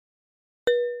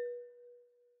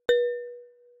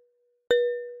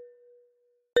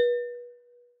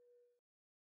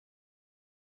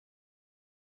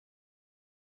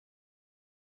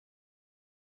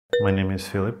My name is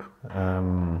Filipe.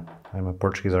 I'm a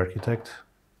Portuguese architect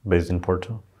based in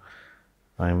Porto.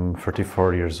 I'm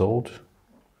 34 years old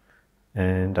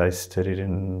and I studied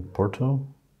in Porto,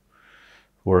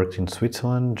 worked in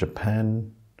Switzerland,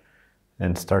 Japan,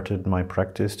 and started my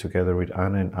practice together with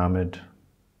Anne and Ahmed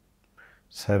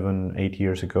 7-8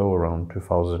 years ago, around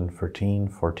 2013,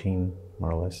 14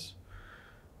 more or less.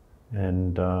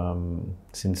 And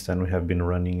since then we have been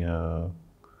running a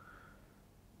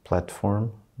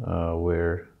platform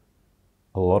where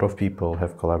a lot of people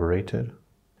have collaborated.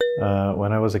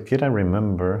 When I was a kid, I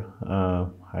remember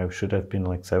I should have been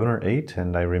like 7 or 8,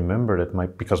 and I remember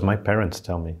that because my parents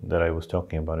tell me that I was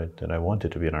talking about it, that I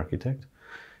wanted to be an architect,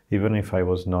 even if I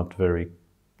was not very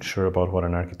sure about what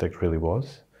an architect really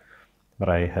was. But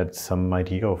I had some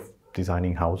idea of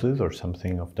designing houses or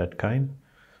something of that kind.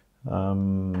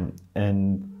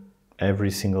 And every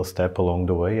single step along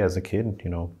the way as a kid,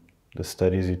 the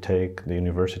studies you take, the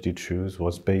university you choose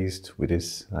was based with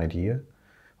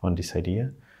on this idea.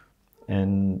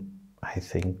 And I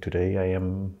think today I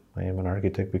am an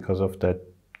architect because of that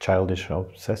childish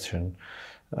obsession.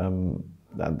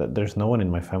 There's no one in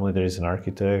my family that is an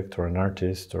architect or an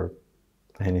artist or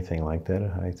anything like that.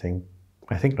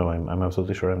 I'm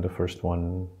absolutely sure I'm the first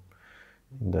one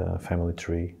in the family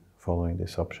tree following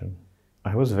this option.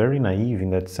 I was very naive in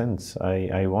that sense.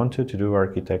 I wanted to do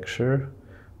architecture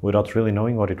without really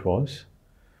knowing what it was.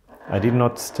 I did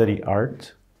not study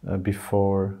art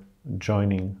before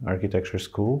joining architecture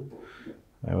school.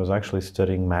 I was actually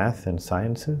studying math and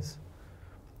sciences.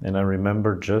 And I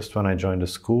remember just when I joined the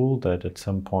school that at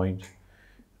some point,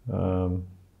 right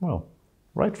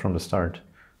from the start,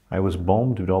 I was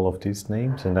bombed with all of these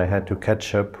names and I had to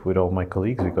catch up with all my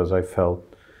colleagues because I felt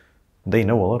they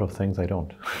know a lot of things I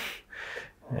don't.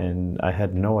 And I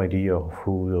had no idea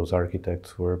who those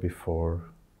architects were before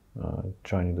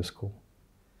joining the school.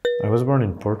 I was born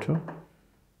in Porto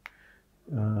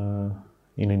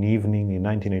in an evening in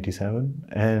 1987,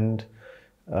 and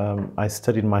I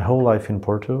studied my whole life in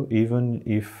Porto, even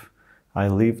if I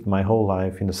lived my whole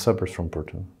life in the suburbs from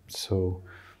Porto. So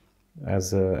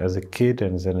as a kid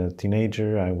and as a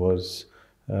teenager, I was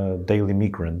a daily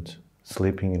migrant,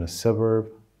 sleeping in a suburb,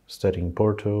 studying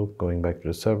Porto, going back to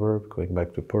the suburb, going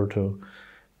back to Porto.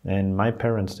 And my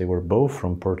parents, they were both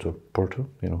from Porto,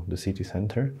 the city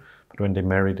center. But when they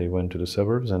married, they went to the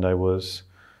suburbs, and I was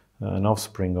an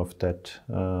offspring of that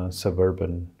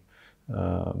suburban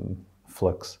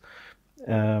flux.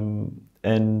 And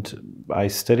I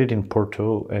studied in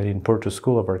Porto, in Porto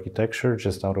School of Architecture,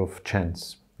 just out of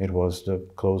chance. It was the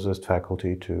closest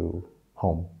faculty to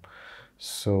home.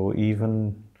 So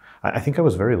I think I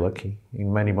was very lucky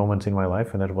in many moments in my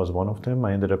life, and that was one of them.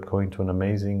 I ended up going to an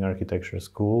amazing architecture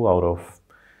school out of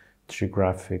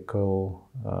geographical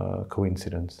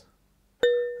coincidence.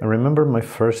 I remember my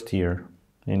first year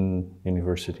in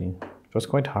university. It was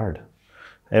quite hard.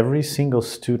 Every single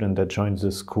student that joins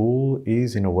the school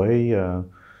is, in a way, the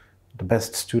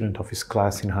best student of his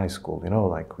class in high school.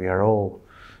 Like we are all,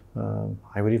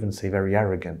 I would even say very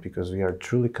arrogant, because we are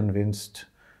truly convinced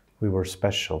we were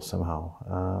special somehow,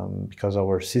 because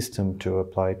our system to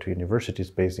apply to university is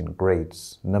based in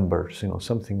grades, numbers,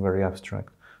 something very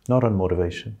abstract, not on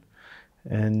motivation.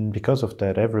 And because of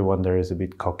that, everyone there is a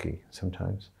bit cocky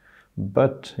sometimes.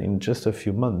 But in just a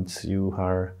few months, you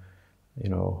are,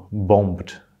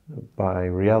 bombed by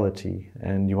reality,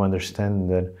 and you understand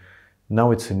that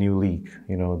now it's a new league.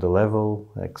 The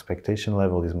expectation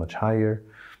level is much higher.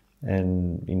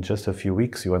 And in just a few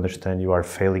weeks, you understand you are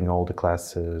failing all the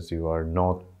classes, you are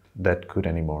not that good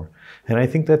anymore. And I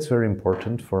think that's very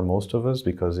important for most of us,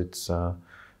 because it's a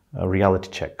reality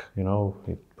check,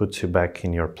 It puts you back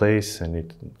in your place, and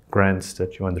it grants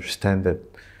that you understand that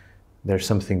there's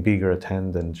something bigger at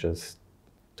hand than just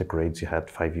the grades you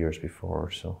had 5 years before or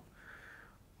so.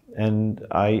 And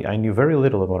I knew very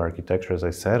little about architecture, as I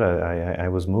said. I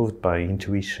was moved by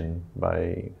intuition,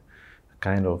 by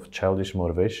kind of childish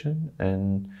motivation.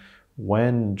 And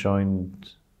when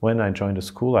I joined the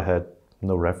school, I had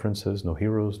no references, no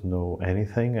heroes, no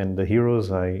anything. And the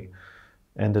heroes I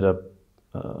ended up,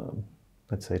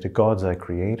 let's say, the gods I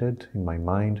created in my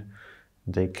mind,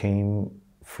 they came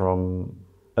from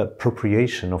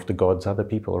appropriation of the gods other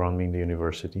people around me in the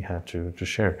university had to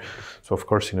share. So of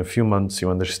course, in a few months,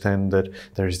 you understand that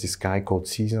there's this guy called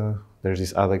Caesar, there's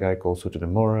this other guy called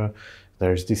Sotomayor,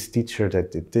 there's this teacher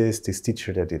that did this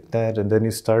teacher that did that, and then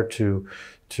you start to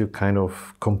kind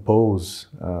of compose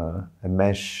a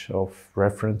mesh of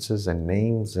references and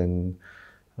names and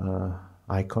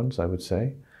icons, I would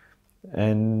say.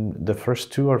 And the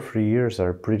first 2 or 3 years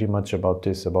are pretty much about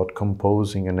this, about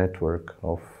composing a network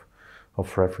of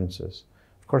references.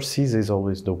 Of course, Caesar is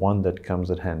always the one that comes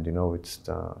at hand. You know, it's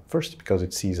first because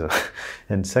it's Caesar,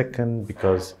 and second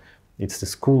because it's the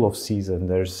school of Caesar, and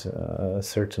there's a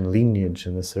certain lineage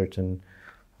and a certain,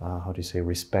 how do you say,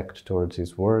 respect towards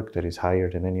his work that is higher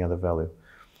than any other value.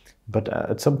 But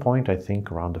at some point, I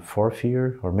think around the fourth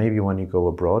year, or maybe when you go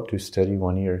abroad to study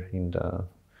 1 year in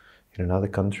another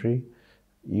country,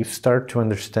 you start to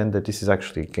understand that this is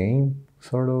actually a game,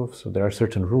 sort of. So there are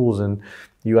certain rules, and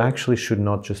you actually should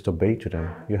not just obey to them.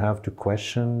 You have to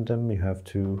question them. You have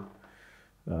to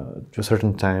a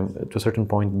certain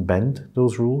point, bend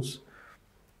those rules.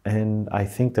 And I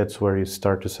think that's where you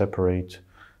start to separate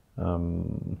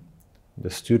the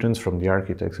students from the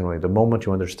architects in a way. The moment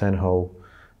you understand how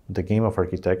the game of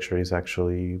architecture is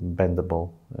actually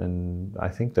bendable. And I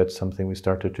think that's something we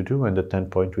started to do. And at that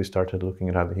point, we started looking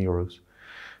at other heroes.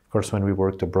 Of course, when we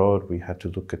worked abroad, we had to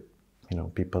look at, you know,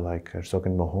 people like Herzog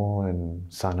and Moreau and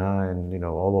Sana and, you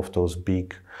know, all of those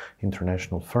big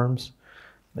international firms.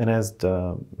 And as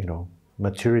the, you know,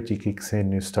 maturity kicks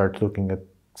in, you start looking at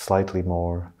slightly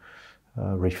more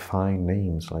refined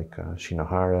names like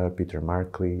Shinohara, Peter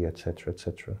Markley, etc.,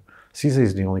 etc. Caesar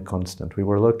is the only constant. We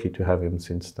were lucky to have him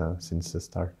since the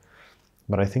start.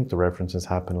 But I think the references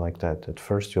happen like that. At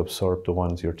first, you absorb the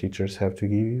ones your teachers have to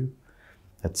give you.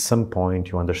 At some point,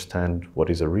 you understand what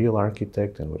is a real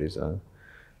architect and what is a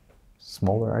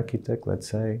smaller architect, let's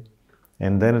say.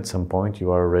 And then at some point,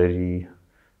 you are already,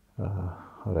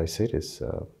 how do I say this,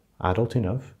 adult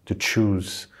enough to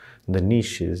choose the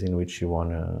niches in which you want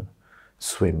to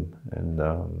swim.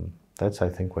 And that's, I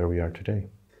think, where we are today.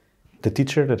 The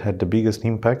teacher that had the biggest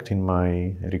impact in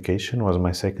my education was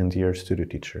my second-year studio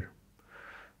teacher.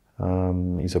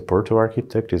 He's a Porto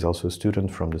architect. He's also a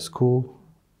student from the school.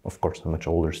 Of course, a much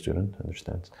older student,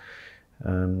 understands.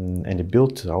 And he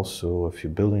built also a few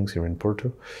buildings here in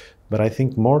Porto. But I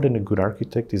think more than a good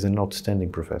architect, he's an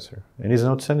outstanding professor. And he's an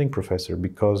outstanding professor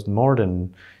because more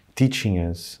than teaching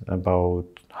us about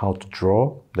how to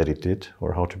draw, that he did,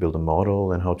 or how to build a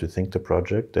model and how to think the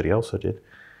project, that he also did,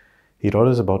 he taught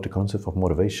us about the concept of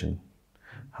motivation,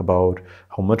 about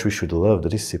how much we should love the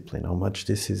discipline, how much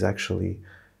this is actually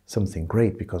something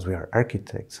great because we are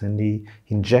architects. And he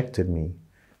injected me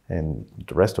and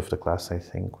the rest of the class, I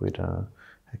think, with a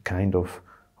kind of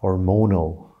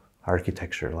hormonal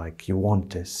architecture, like you want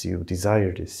this, you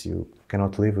desire this, you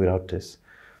cannot live without this.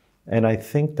 And I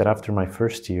think that after my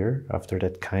first year, after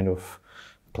that kind of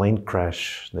plane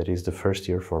crash that is the first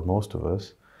year for most of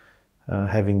us,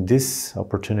 having this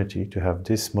opportunity to have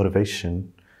this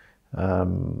motivation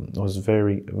was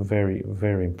very, very,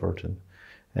 very important.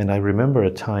 And I remember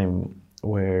a time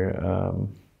where,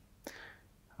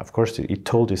 of course, he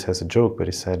told this as a joke, but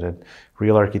he said that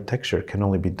real architecture can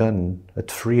only be done at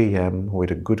 3 a.m.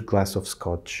 with a good glass of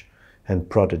scotch and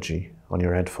Prodigy on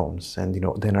your headphones. And, you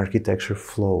know, then architecture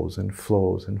flows and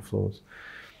flows and flows.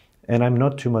 And I'm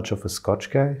not too much of a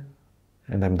scotch guy,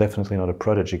 and I'm definitely not a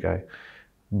Prodigy guy.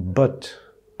 But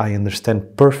I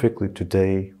understand perfectly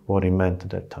today what he meant at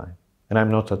that time. And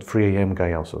I'm not a 3 a.m.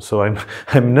 guy also. So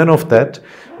I'm none of that,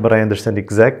 but I understand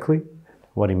exactly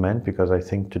what he meant because I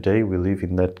think today we live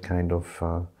in that kind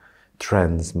of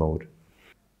trance mode.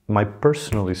 My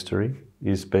personal history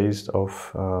is based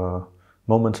off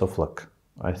moments of luck.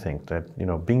 I think that, you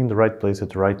know, being in the right place at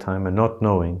the right time and not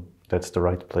knowing that's the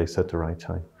right place at the right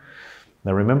time.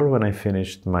 Now, remember when I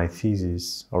finished my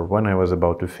thesis, or when I was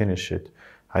about to finish it,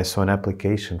 I saw an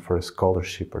application for a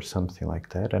scholarship or something like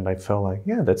that, and I felt like,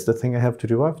 yeah, that's the thing I have to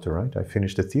do after, right? I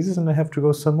finished the thesis and I have to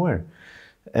go somewhere.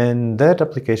 And that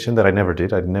application that I never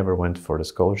did, I never went for the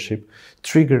scholarship,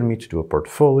 triggered me to do a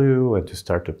portfolio and to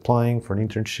start applying for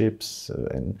internships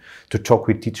and to talk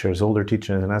with teachers, older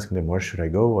teachers, and asking them, where should I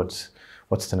go?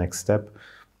 What's the next step?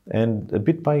 And a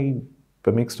bit by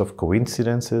a mix of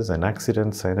coincidences and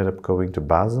accidents, I ended up going to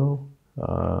Basel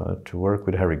to work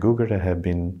with Harry Guger, that had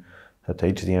been at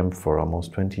HDM for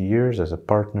almost 20 years as a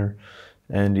partner.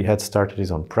 And he had started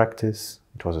his own practice.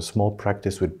 It was a small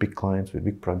practice with big clients, with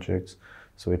big projects.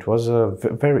 So it was a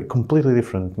very completely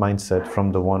different mindset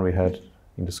from the one we had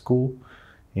in the school,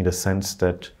 in the sense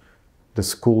that the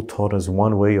school taught us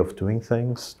one way of doing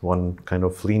things, one kind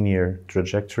of linear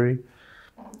trajectory.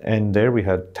 And there we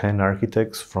had 10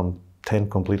 architects from 10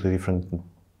 completely different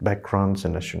backgrounds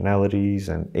and nationalities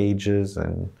and ages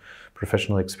and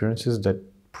professional experiences that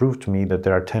proved to me that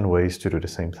there are 10 ways to do the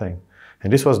same thing.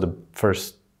 And this was the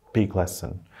first big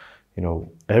lesson. You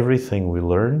know, everything we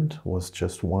learned was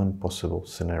just one possible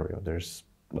scenario. There's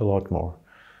a lot more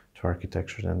to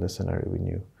architecture than the scenario we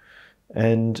knew.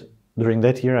 And during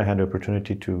that year, I had the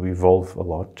opportunity to evolve a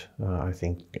lot. I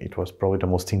think it was probably the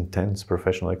most intense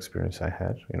professional experience I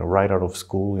had. You know, right out of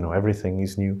school, you know, everything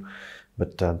is new,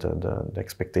 but the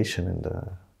expectation and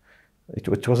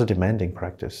it was a demanding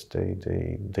practice.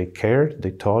 They cared,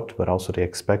 they taught, but also they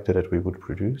expected that we would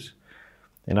produce.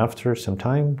 And after some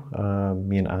time,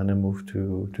 me and Anna moved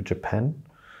to Japan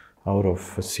out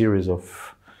of a series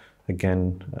of,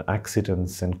 again,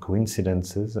 accidents and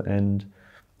coincidences. And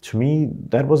to me,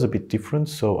 that was a bit different.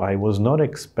 So I was not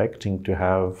expecting to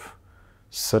have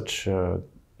such an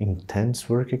intense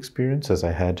work experience as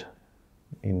I had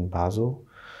in Basel,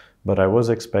 but I was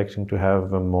expecting to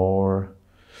have a more,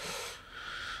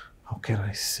 how can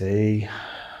I say,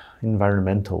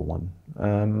 environmental one.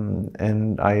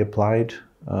 And I applied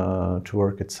to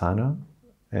work at Sana,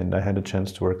 and I had a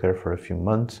chance to work there for a few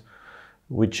months,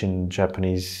 which in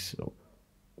Japanese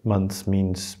months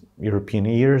means European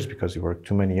years, because you work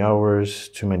too many hours,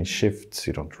 too many shifts,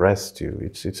 you don't rest,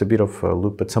 it's a bit of a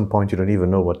loop. At some point you don't even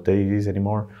know what day it is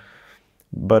anymore.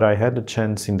 But I had a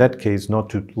chance in that case not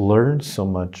to learn so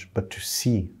much, but to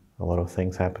see a lot of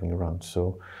things happening around.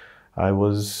 So I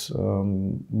was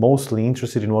mostly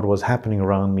interested in what was happening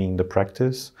around me in the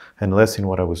practice and less in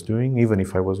what I was doing, even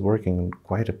if I was working on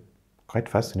quite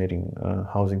fascinating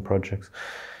housing projects.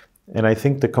 And I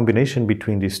think the combination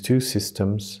between these two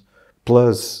systems,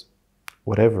 plus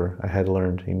whatever I had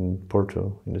learned in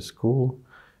Porto, in the school,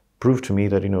 proved to me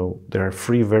that, you know, there are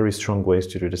three very strong ways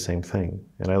to do the same thing.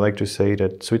 And I like to say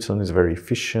that Switzerland is very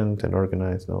efficient and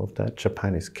organized and all of that.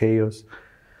 Japan is chaos.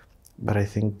 But I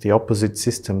think the opposite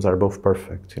systems are both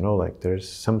perfect, you know, like there's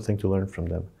something to learn from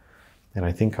them. And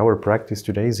I think our practice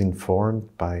today is informed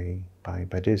by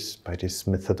this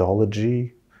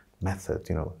methodology,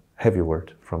 you know, heavy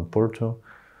word from Porto,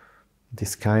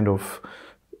 this kind of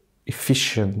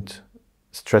efficient,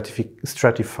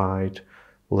 stratified,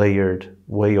 layered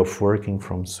way of working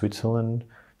from Switzerland,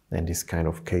 and this kind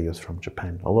of chaos from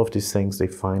Japan. All of these things, they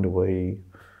find a way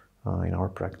in our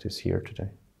practice here today.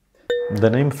 The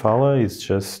name Fala is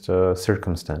just a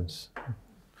circumstance.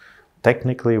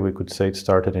 Technically, we could say it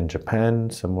started in Japan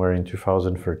somewhere in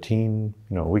 2013.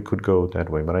 You know, we could go that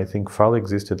way, but I think Fala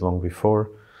existed long before,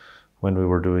 when we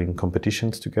were doing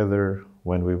competitions together,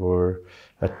 when we were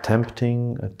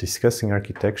attempting at discussing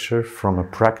architecture from a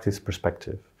practice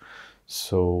perspective.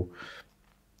 So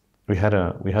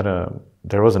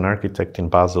there was an architect in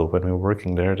Basel when we were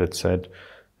working there that said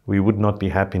we would not be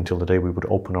happy until the day we would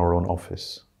open our own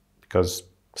office, because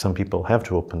some people have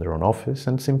to open their own office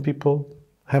and some people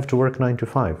have to work 9 to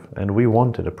 5, and we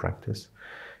wanted a practice.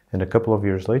 And a couple of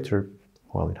years later,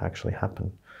 well, it actually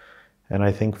happened. And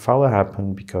I think Fala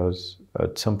happened because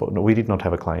at some point, no, we did not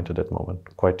have a client at that moment,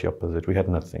 quite the opposite. We had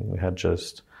nothing. We had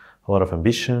just a lot of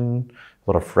ambition,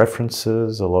 a lot of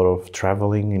references, a lot of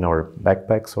traveling in our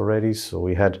backpacks already. So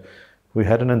we had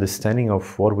an understanding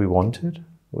of what we wanted.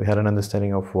 We had an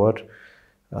understanding of what,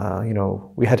 you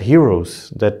know, we had heroes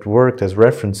that worked as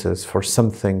references for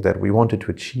something that we wanted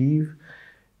to achieve.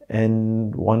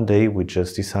 And one day we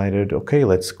just decided, okay,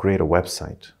 let's create a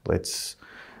website.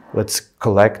 Let's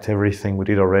collect everything we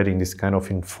did already in this kind of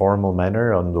informal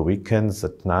manner on the weekends,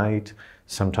 at night,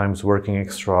 sometimes working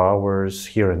extra hours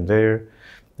here and there,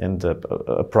 and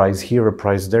a prize here, a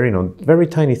prize there, you know, very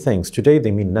tiny things. Today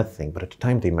they mean nothing, but at the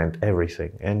time they meant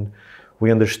everything. And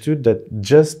we understood that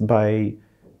just by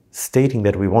stating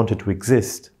that we wanted to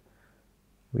exist,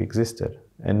 we existed.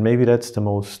 And maybe that's the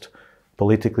most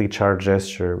politically charged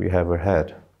gesture we ever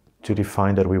had, to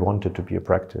define that we wanted to be a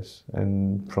practice.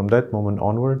 And from that moment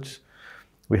onwards,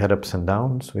 we had ups and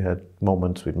downs. We had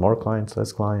moments with more clients,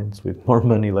 less clients, with more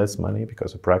money, less money,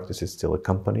 because a practice is still a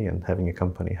company, and having a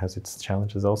company has its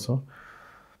challenges also.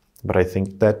 But I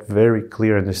think that very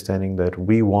clear understanding that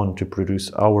we want to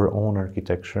produce our own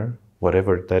architecture,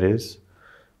 whatever that is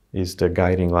the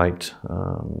guiding light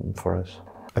for us.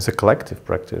 As a collective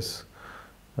practice,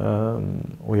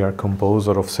 we are composed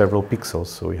out of several pixels,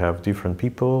 so we have different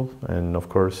people, and of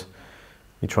course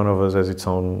each one of us has its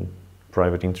own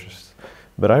private interests.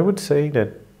 But I would say that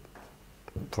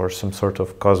for some sort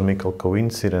of cosmical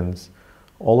coincidence,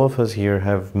 all of us here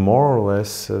have more or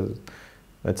less,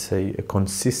 let's say, a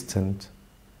consistent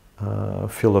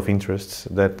field of interests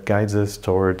that guides us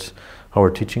towards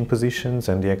our teaching positions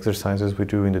and the exercises we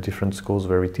do in the different schools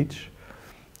where we teach,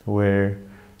 where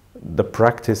the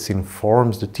practice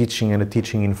informs the teaching and the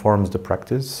teaching informs the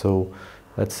practice. So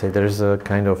let's say there's a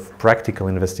kind of practical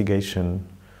investigation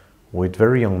with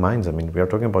very young minds. I mean, we are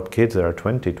talking about kids that are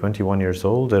 20, 21 years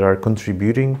old that are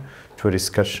contributing to a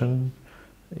discussion,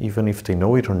 even if they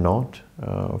know it or not,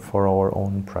 for our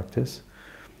own practice.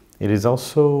 It is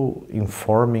also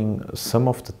informing some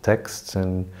of the texts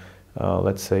and,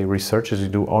 let's say, researches we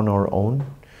do on our own.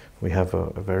 We have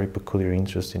a very peculiar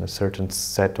interest in a certain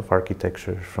set of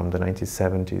architecture from the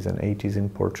 1970s and 80s in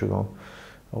Portugal,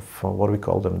 of what we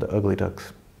call them, the ugly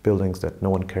ducks, buildings that no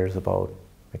one cares about,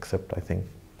 except, I think,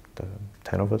 the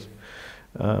 10 of us.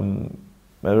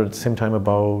 But at the same time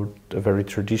about a very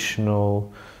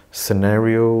traditional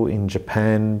scenario in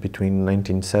Japan between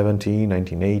 1970,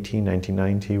 1980,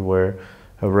 1990, where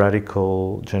a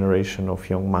radical generation of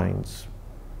young minds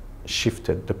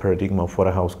shifted the paradigm of what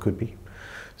a house could be.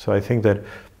 So I think that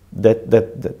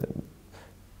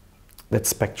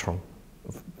spectrum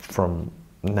from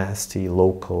nasty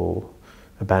local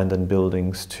abandoned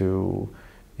buildings to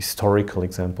historical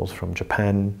examples from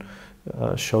Japan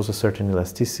shows a certain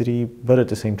elasticity, but at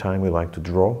the same time we like to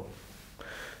draw.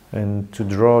 And to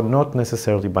draw not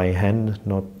necessarily by hand,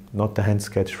 not the hand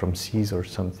sketch from Seas or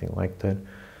something like that,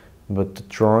 but the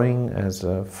drawing as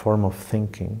a form of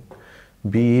thinking,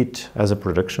 be it as a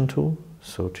production tool,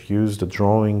 so to use the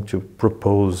drawing to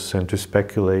propose and to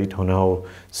speculate on how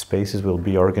spaces will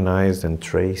be organized and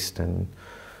traced and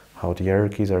how the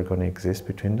hierarchies are going to exist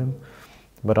between them,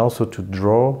 but also to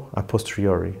draw a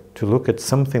posteriori, to look at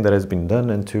something that has been done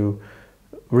and to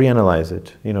reanalyze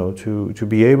it, you know, to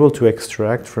be able to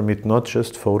extract from it not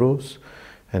just photos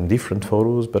and different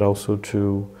photos, but also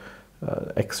to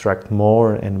extract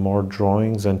more and more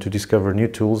drawings and to discover new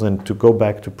tools and to go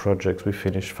back to projects we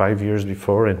finished 5 years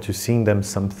before and to seeing them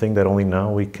something that only now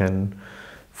we can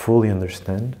fully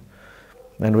understand.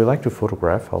 And we like to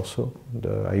photograph also.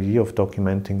 The idea of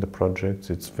documenting the projects,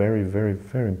 it's very, very,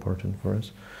 very important for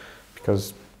us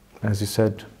because, as you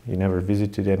said, you never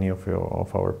visited any of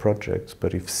our projects,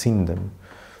 but you've seen them.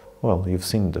 Well, you've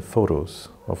seen the photos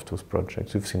of those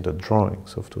projects, you've seen the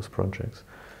drawings of those projects.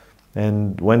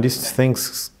 And when these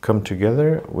things come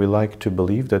together, we like to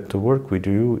believe that the work we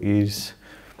do is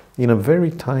in a very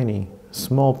tiny,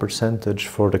 small percentage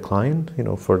for the client, you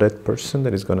know, for that person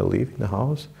that is going to live in the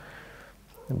house.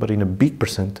 But in a big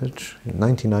percentage,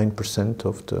 99%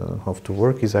 of the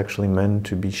work is actually meant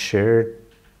to be shared,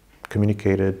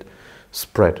 communicated,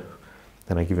 spread.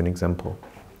 And I give an example.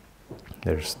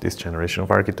 There's this generation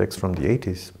of architects from the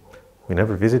 80s. We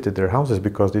never visited their houses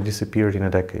because they disappeared in a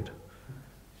decade.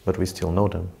 But we still know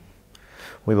them.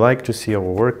 We like to see our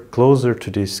work closer to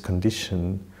this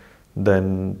condition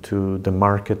than to the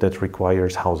market that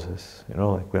requires houses. You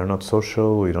know, like we are not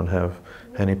social, we don't have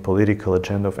any political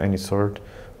agenda of any sort.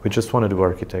 We just want to do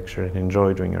architecture and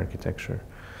enjoy doing architecture.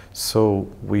 So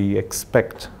we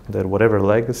expect that whatever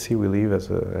legacy we leave as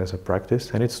a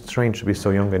practice, and it's strange to be so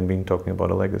young and being talking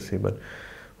about a legacy, but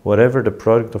whatever the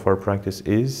product of our practice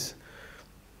is,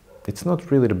 it's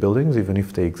not really the buildings, even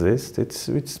if they exist. It's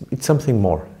something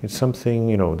more. It's something,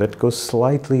 you know, that goes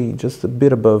slightly, just a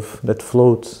bit above, that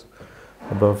floats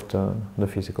above the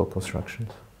physical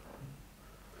constructions.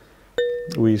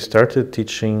 We started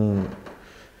teaching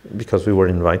because we were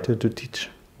invited to teach.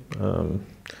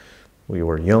 We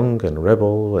were young and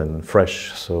rebel and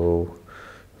fresh, so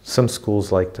some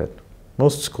schools like that.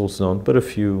 Most schools don't, but a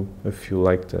few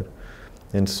like that.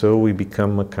 And so we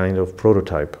become a kind of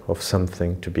prototype of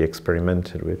something to be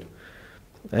experimented with.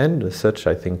 And as such,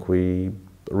 I think we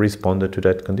responded to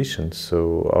that condition.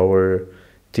 So our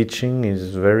teaching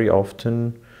is very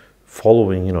often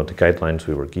following, you know, the guidelines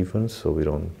we were given, so we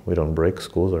don't break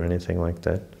schools or anything like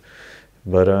that.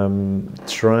 But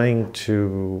trying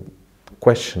to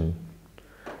question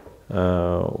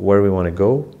where we want to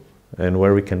go and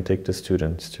where we can take the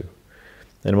students to.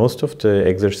 And most of the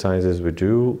exercises we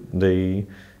do, they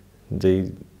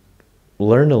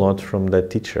learn a lot from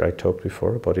that teacher I talked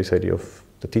before about this idea of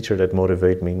the teacher that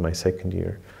motivated me in my second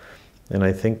year. And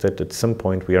I think that at some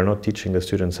point we are not teaching the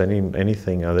students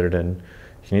anything other than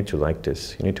you need to like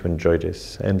this, you need to enjoy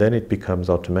this. And then it becomes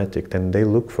automatic, then they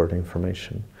look for the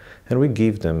information. And we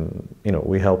give them, you know,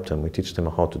 we help them, we teach them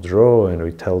how to draw and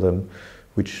we tell them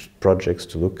which projects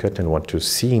to look at and what to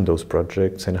see in those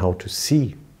projects and how to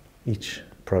see each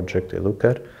project they look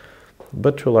at.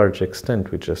 But to a large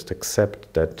extent, we just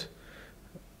accept that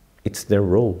it's their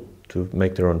role to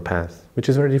make their own path, which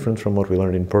is very different from what we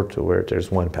learned in Porto, where there's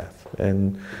one path.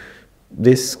 And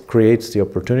this creates the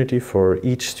opportunity for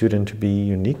each student to be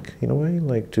unique in a way,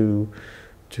 like to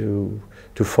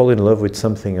fall in love with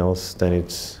something else than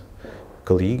its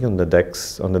colleague on the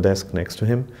desk next to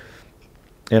him.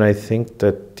 And I think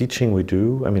that teaching we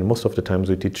do, I mean, most of the times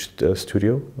we teach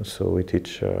studio, so we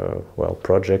teach, well,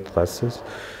 project classes.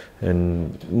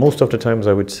 And most of the times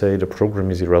I would say the program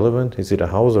is irrelevant. Is it a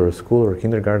house or a school or a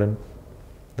kindergarten?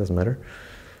 Doesn't matter.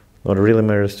 What really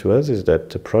matters to us is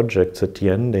that the projects at the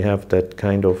end, they have that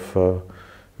kind of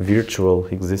virtual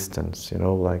existence, you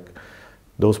know, like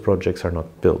those projects are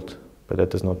not built, but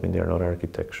that does not mean they are not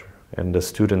architecture. And the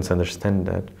students understand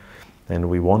that, and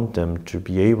we want them to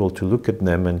be able to look at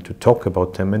them and to talk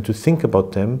about them and to think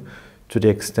about them to the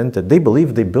extent that they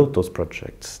believe they built those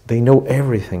projects. They know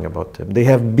everything about them. They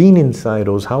have been inside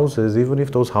those houses, even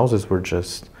if those houses were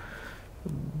just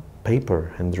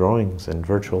paper and drawings and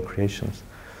virtual creations.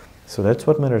 So that's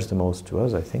what matters the most to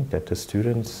us. I think that the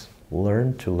students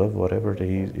learn to love whatever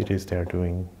it is they are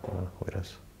doing with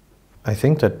us. I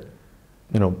think that,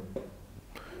 you know,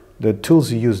 the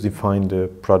tools you use define the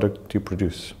product you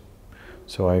produce.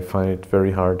 So I find it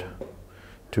very hard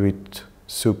to eat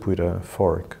soup with a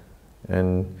fork.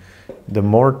 And the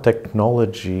more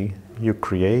technology you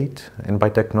create, and by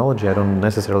technology I don't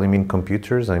necessarily mean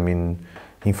computers, I mean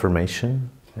information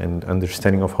and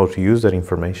understanding of how to use that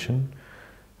information,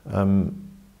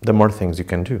 the more things you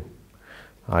can do.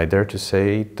 I dare to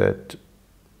say that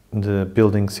the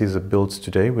building Caesar builds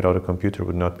today without a computer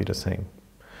would not be the same.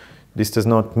 This does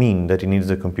not mean that it needs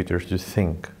the computer to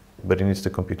think, but it needs the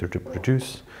computer to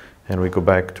produce. And we go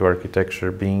back to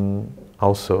architecture being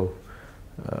also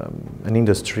an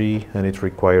industry, and it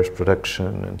requires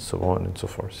production and so on and so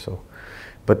forth. So,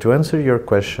 but to answer your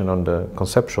question on the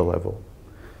conceptual level,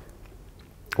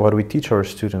 what we teach our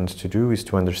students to do is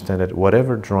to understand that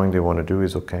whatever drawing they want to do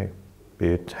is okay. Be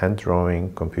it hand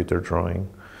drawing, computer drawing,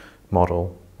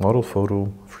 model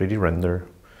photo, 3D render,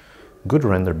 good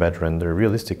render, bad render,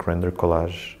 realistic render,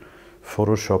 collage,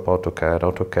 Photoshop,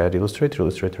 AutoCAD, Illustrator,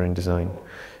 InDesign.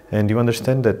 And you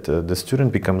understand that the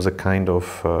student becomes a kind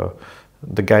of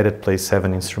the guy that plays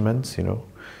 7 instruments, you know.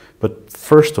 But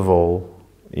first of all,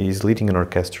 he's leading an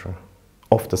orchestra.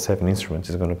 Of the 7 instruments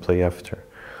he's going to play after.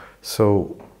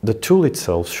 So the tool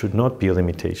itself should not be a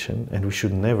limitation, and we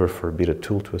should never forbid a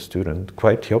tool to a student.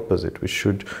 Quite the opposite. We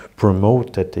should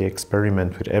promote that they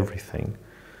experiment with everything.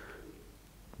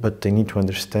 But they need to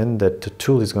understand that the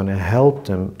tool is going to help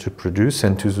them to produce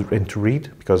and to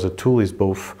read, because a tool is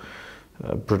both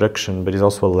production, but it's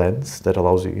also a lens that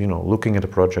allows you, you know, looking at a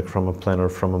project from a plan or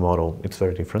from a model, it's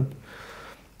very different.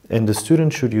 And the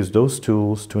student should use those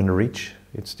tools to enrich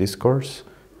its discourse,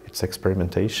 its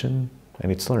experimentation,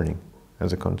 and its learning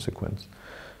as a consequence.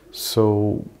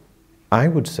 So I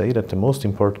would say that the most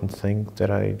important thing that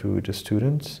I do with the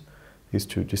students is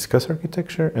to discuss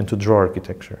architecture and to draw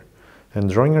architecture. And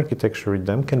drawing architecture with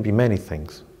them can be many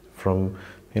things. From,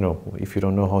 you know, if you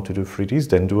don't know how to do 3Ds,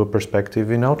 then do a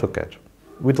perspective in AutoCAD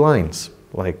with lines,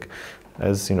 like,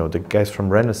 as you know, the guys from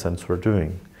Renaissance were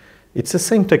doing. It's the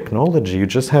same technology, you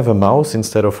just have a mouse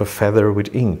instead of a feather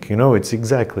with ink, you know, it's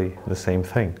exactly the same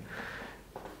thing,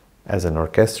 as an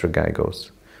orchestra guy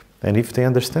goes. And if they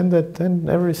understand that, then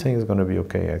everything is going to be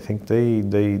okay. I think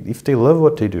if they love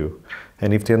what they do,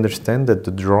 and if they understand that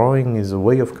the drawing is a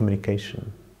way of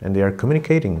communication, and they are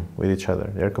communicating with each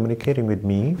other, they are communicating with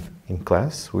me in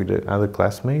class, with the other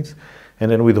classmates, and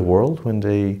then with the world when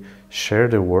they share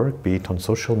their work, be it on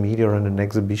social media or on an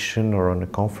exhibition or on a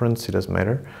conference, it doesn't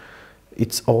matter.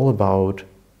 It's all about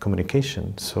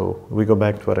communication. So we go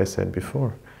back to what I said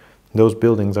before. Those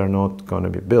buildings are not going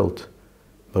to be built,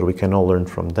 but we can all learn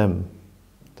from them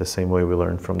the same way we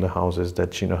learned from the houses that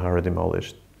Shinohara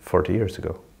demolished 40 years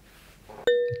ago.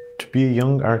 To be a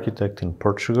young architect in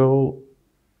Portugal,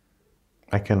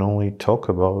 I can only talk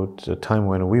about the time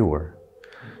when we were.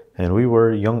 And we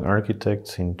were young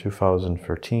architects in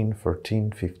 2013,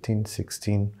 14, 15,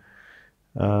 16.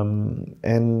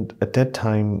 And at that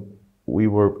time, we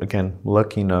were, again,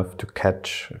 lucky enough to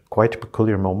catch quite a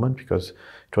peculiar moment, because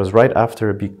it was right after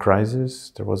a big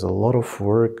crisis. There was a lot of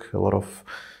work, a lot of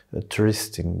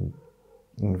tourists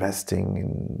investing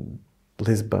in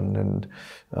Lisbon,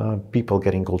 and people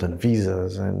getting golden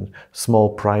visas, and small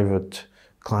private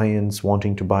clients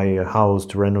wanting to buy a house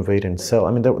to renovate and sell.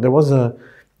 I mean, there was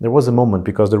a moment,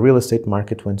 because the real estate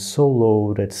market went so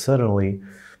low that suddenly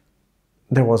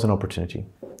there was an opportunity.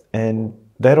 And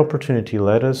that opportunity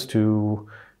led us to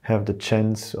have the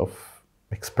chance of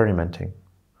experimenting,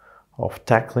 of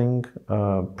tackling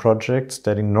projects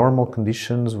that in normal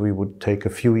conditions we would take a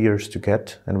few years to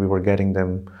get, and we were getting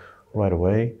them right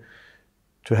away.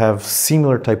 To have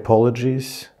similar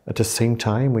typologies at the same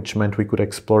time, which meant we could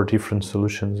explore different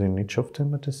solutions in each of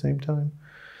them at the same time.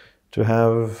 To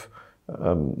have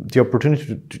the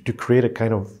opportunity to create a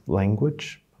kind of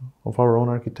language of our own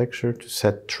architecture, to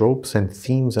set tropes and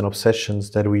themes and obsessions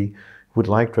that we would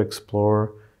like to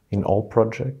explore in all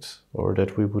projects, or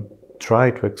that we would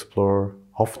try to explore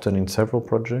often in several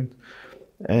projects,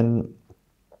 and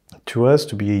to us,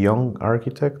 to be a young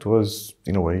architect was,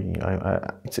 in a way,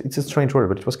 it's a strange word,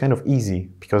 but it was kind of easy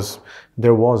because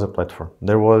there was a platform,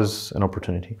 there was an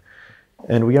opportunity.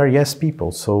 And we are yes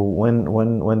people, so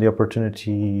when the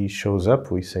opportunity shows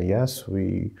up, we say yes.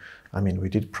 We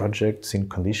did projects in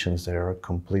conditions that are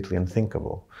completely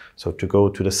unthinkable. So to go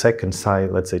to the second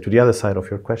side, let's say to the other side of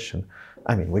your question,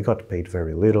 we got paid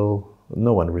very little,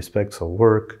 no one respects our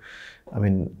work.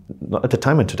 At the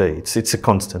time and today, it's a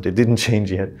constant, it didn't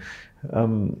change yet.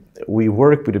 We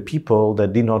work with the people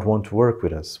that did not want to work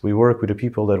with us. We work with the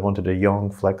people that wanted a young,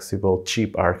 flexible,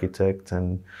 cheap architect,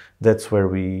 and that's where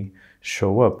we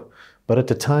show up. But at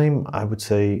the time, I would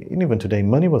say, and even today,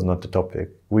 money was not the topic.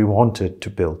 We wanted to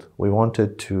build. We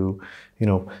wanted to,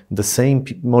 the same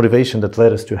motivation that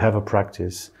led us to have a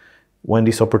practice. When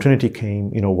this opportunity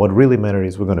came, what really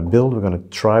matters is we're going to build, we're going to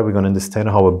try, we're going to understand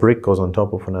how a brick goes on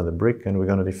top of another brick, and we're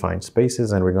going to define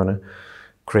spaces, and we're going to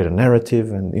create a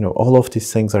narrative, and all of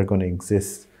these things are going to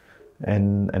exist.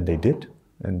 And they did.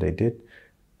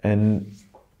 And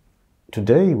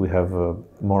today we have a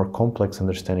more complex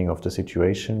understanding of the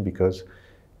situation because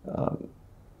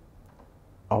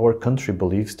our country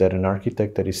believes that an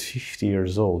architect that is 50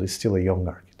 years old is still a young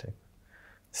architect.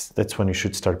 That's when you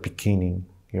should start beginning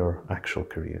your actual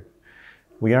career.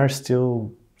 We are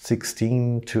still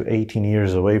 16 to 18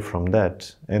 years away from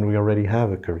that, and we already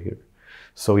have a career.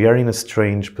 So we are in a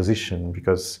strange position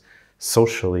because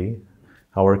socially,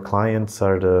 our clients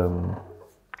are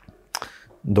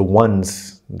the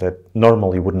ones that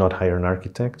normally would not hire an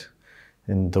architect,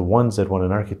 and the ones that want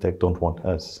an architect don't want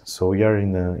us. So we are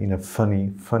in a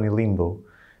funny limbo,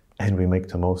 and we make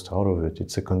the most out of it.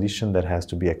 It's a condition that has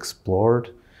to be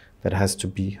explored, that has to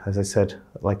be, as I said,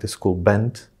 like the school,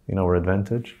 bent in our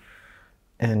advantage.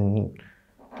 And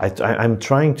I'm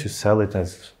trying to sell it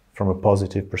as from a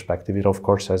positive perspective. It of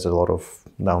course has a lot of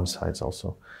downsides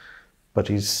also, but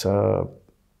it's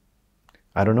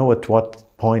I don't know at what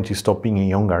point you stop being a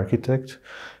young architect,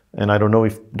 and I don't know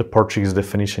if the Portuguese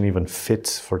definition even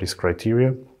fits for this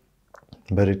criteria,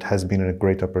 but it has been a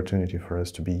great opportunity for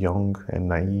us to be young and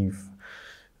naive,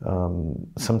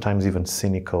 sometimes even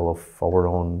cynical of our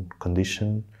own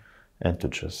condition, and to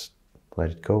just let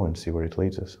it go and see where it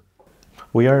leads us.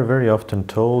 We are very often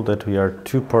told that we are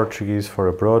too Portuguese for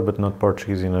abroad, but not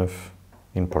Portuguese enough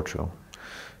in Portugal,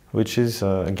 which is,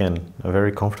 again, a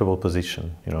very comfortable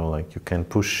position. Like you can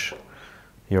push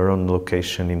your own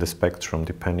location in the spectrum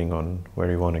depending on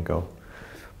where you want to go.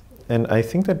 And I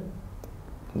think that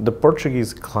the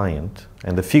Portuguese client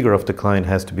and the figure of the client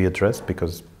has to be addressed,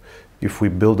 because if we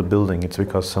build a building, it's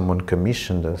because someone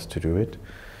commissioned us to do it.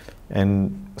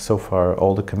 And so far,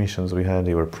 all the commissions we had,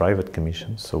 they were private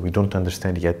commissions, so we don't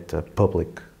understand yet the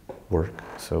public work.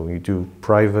 So we do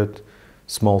private,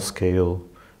 small scale,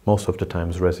 most of the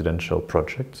times residential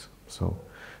projects. So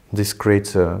this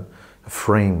creates a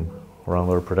frame around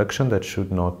our production that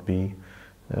should not be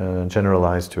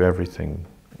generalized to everything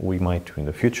we might do in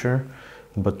the future.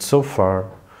 But so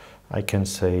far, I can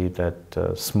say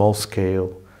that small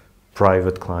scale,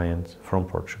 private client from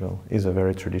Portugal is a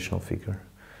very traditional figure.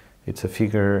 It's a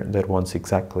figure that wants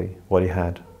exactly what he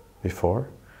had before,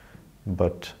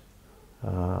 but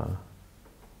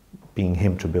being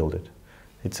him to build it.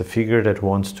 It's a figure that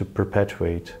wants to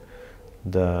perpetuate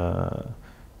the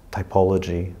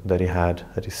typology that he had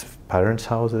at his parents'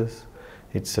 houses.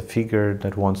 It's a figure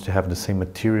that wants to have the same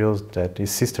materials that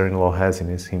his sister-in-law has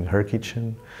in her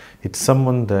kitchen. It's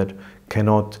someone that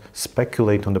cannot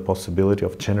speculate on the possibility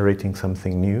of generating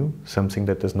something new, something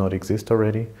that does not exist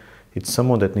already. It's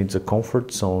someone that needs a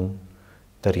comfort zone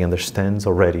that he understands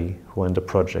already when the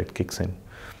project kicks in.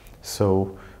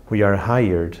 So we are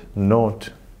hired not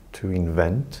to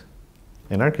invent,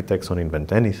 and architects don't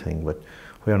invent anything, but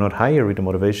we are not hired with the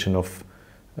motivation of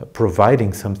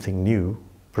providing something new,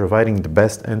 providing the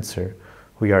best answer.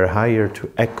 We are hired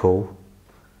to echo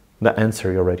the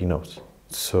answer he already knows.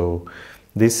 So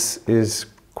this is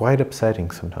quite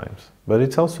upsetting sometimes, but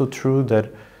it's also true that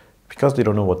because they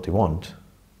don't know what they want,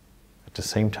 at the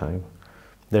same time,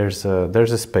 there's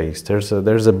a space, there's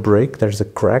a break, there's a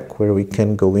crack where we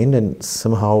can go in and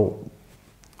somehow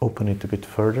open it a bit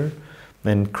further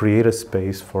and create a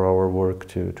space for our work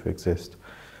to exist.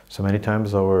 So many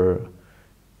times our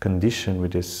condition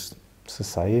with this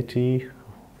society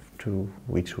to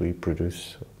which we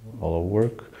produce all our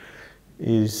work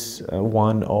is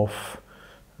one of,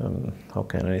 how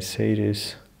can I say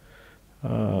this,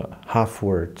 half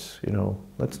words,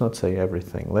 let's not say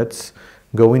everything. Let's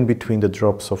go in between the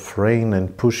drops of rain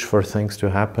and push for things to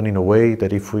happen in a way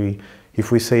that if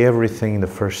we say everything in the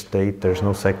first date, there's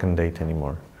no second date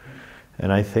anymore.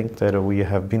 And I think that we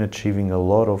have been achieving a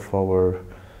lot of our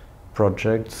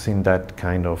projects in that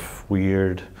kind of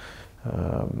weird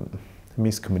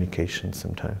miscommunication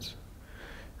sometimes.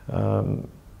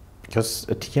 Because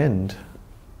at the end,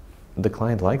 the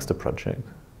client likes the project.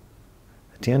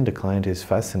 At the end, the client is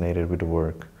fascinated with the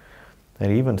work.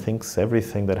 And he even thinks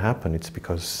everything that happened, it's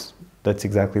because that's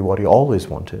exactly what he always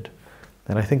wanted.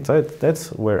 And I think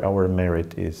that's where our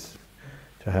merit is.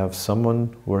 To have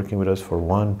someone working with us for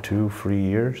 1, 2, 3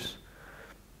 years,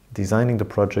 designing the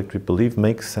project we believe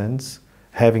makes sense,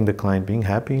 having the client being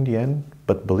happy in the end,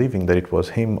 but believing that it was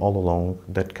him all along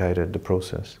that guided the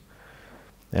process.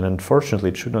 And unfortunately,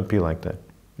 it should not be like that.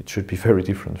 It should be very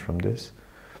different from this.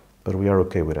 But we are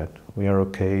okay with that. We are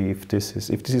okay if this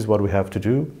is what we have to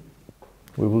do,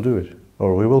 we will do it.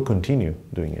 Or we will continue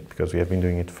doing it, because we have been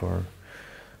doing it for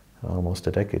almost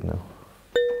a decade now.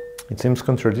 It seems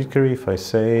contradictory if I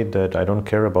say that I don't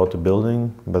care about the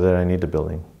building, but that I need the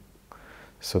building.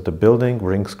 So the building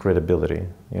brings credibility.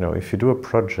 You know, if you do a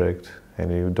project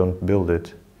and you don't build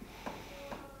it,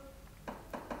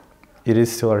 it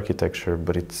is still architecture,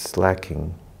 but it's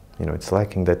lacking. You know, it's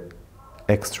lacking that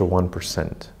extra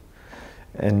 1%.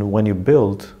 And when you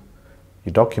build,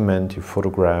 you document, you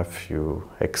photograph, you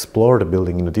explore the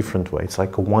building in a different way. It's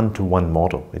like a one-to-one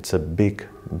model. It's a big,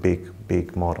 big,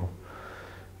 big model.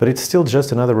 But it's still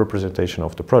just another representation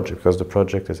of the project, because the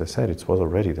project, as I said, it was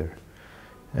already there.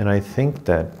 And I think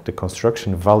that the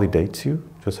construction validates you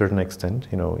to a certain extent.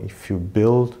 You know, if you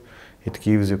build, it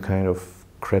gives you kind of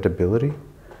credibility.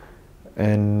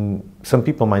 And some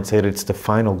people might say that it's the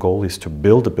final goal is to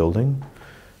build a building.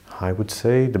 I would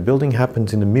say the building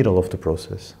happens in the middle of the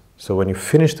process. So when you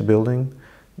finish the building,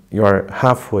 you are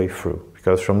halfway through,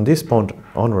 because from this point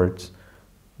onwards,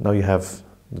 now you have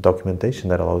the documentation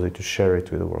that allows you to share it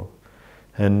with the world.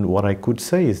 And what I could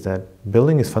say is that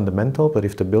building is fundamental, but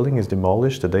if the building is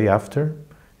demolished the day after,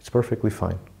 it's perfectly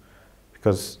fine,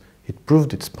 because it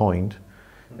proved its point.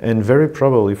 And very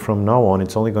probably from now on,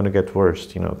 it's only going to get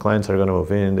worse. You know, clients are going to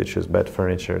move in, they choose bad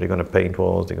furniture, they're going to paint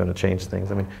walls, they're going to change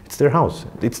things. I mean, it's their house.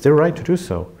 It's their right to do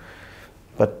so.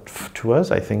 But to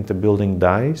us, I think the building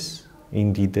dies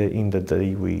in the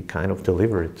day we kind of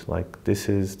deliver it. Like, this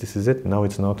is it. Now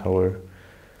it's not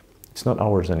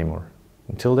ours anymore.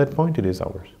 Until that point, it is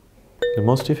ours. The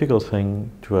most difficult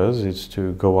thing to us is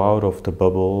to go out of the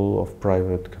bubble of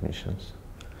private commissions.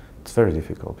 It's very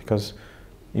difficult, because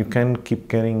you can keep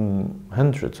getting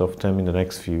hundreds of them in the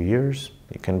next few years.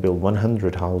 You can build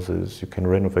 100 houses, you can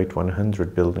renovate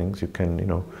 100 buildings, you can, you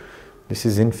know, this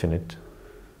is infinite.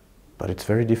 But it's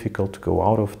very difficult to go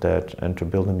out of that and to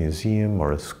build a museum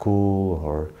or a school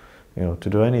or, you know, to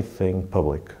do anything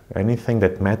public, anything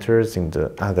that matters in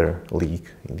the other league,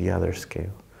 in the other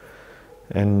scale.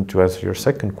 And to answer your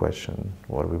second question,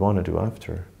 what we want to do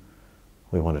after,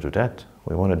 we want to do that.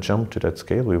 We want to jump to that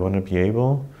scale. We want to be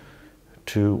able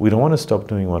to, we don't want to stop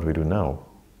doing what we do now,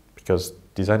 because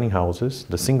designing houses,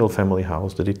 the single-family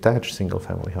house, the detached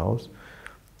single-family house,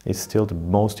 is still the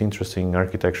most interesting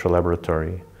architectural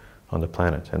laboratory on the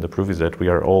planet. And the proof is that we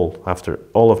are all, after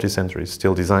all of these centuries,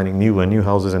 still designing new and new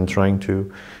houses and trying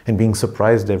to, and being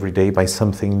surprised every day by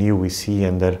something new we see,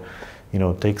 and that, you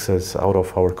know, takes us out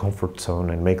of our comfort zone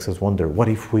and makes us wonder, what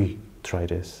if we try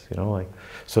this, you know, like,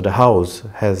 so the house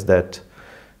has that,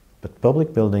 but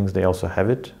public buildings, they also have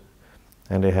it,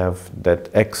 and they have that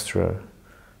extra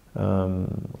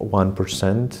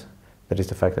 1%, that is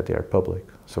the fact that they are public.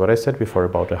 So what I said before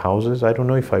about the houses, I don't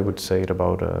know if I would say it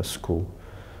about a school.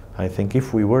 I think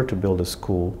if we were to build a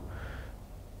school,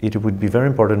 it would be very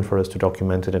important for us to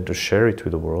document it and to share it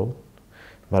with the world.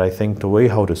 But I think the way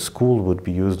how the school would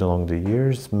be used along the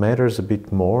years matters a bit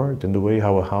more than the way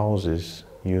how a house is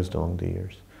used along the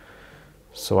years.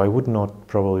 So I would not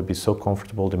probably be so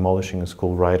comfortable demolishing a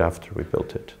school right after we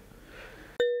built it.